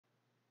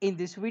In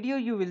this video,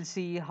 you will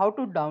see how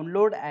to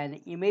download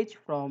an image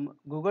from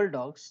Google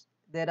Docs.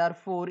 There are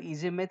 4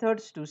 easy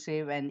methods to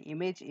save an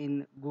image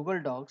in Google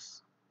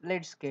Docs.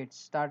 Let's get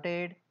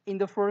started. In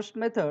the first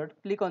method,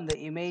 click on the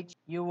image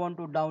you want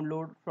to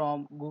download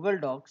from Google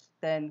Docs,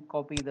 then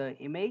copy the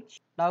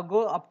image. Now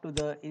go up to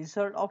the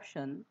insert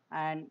option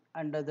and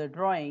under the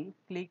drawing,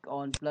 click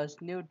on plus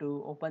new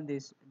to open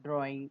this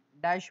drawing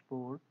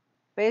dashboard.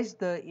 Paste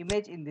the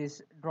image in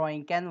this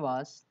drawing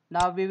canvas.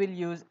 Now we will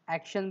use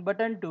action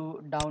button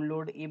to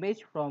download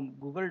image from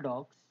Google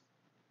Docs.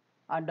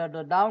 Under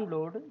the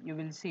download, you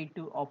will see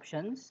two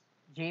options,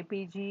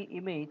 JPG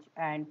image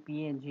and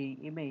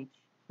PNG image.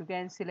 You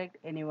can select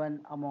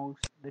anyone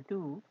amongst the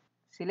two.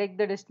 Select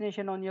the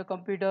destination on your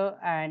computer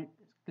and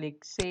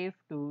click save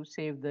to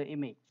save the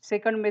image.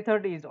 Second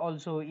method is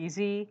also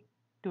easy.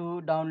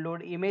 To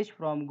download image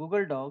from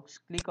Google Docs,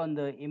 click on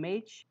the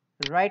image,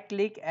 right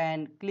click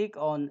and click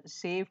on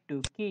save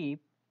to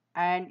keep,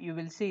 and you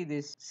will see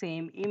this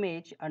same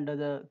image under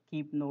the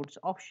keep notes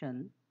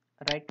option.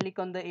 Right click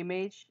on the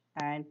image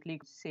and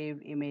click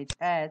save image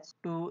as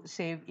to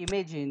save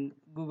image in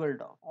Google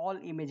Doc. All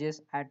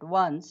images at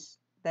once,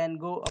 then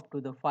go up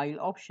to the file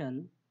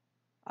option.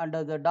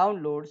 Under the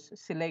downloads,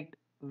 select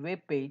web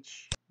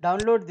page.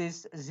 Download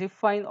this zip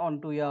file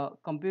onto your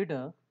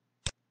computer.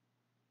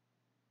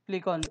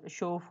 Click on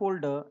show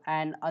folder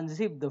and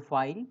unzip the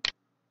file.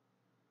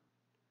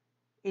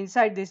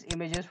 Inside this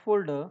images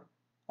folder,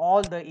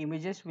 all the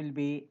images will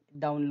be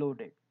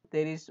downloaded.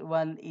 There is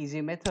one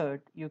easy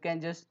method. You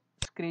can just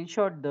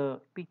screenshot the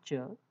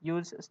picture.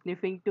 Use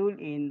sniffing tool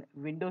in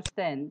Windows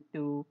 10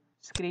 to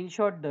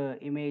screenshot the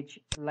image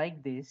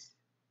like this.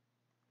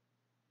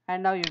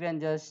 And now you can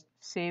just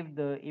save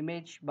the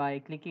image by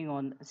clicking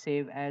on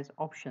save as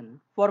option.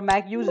 For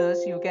Mac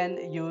users, you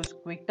can use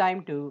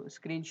QuickTime to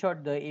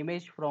screenshot the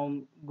image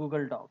from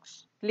Google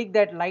Docs. Click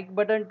that like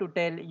button to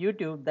tell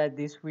YouTube that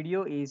this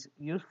video is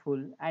useful,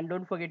 and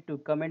don't forget to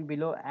comment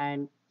below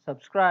and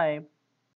subscribe.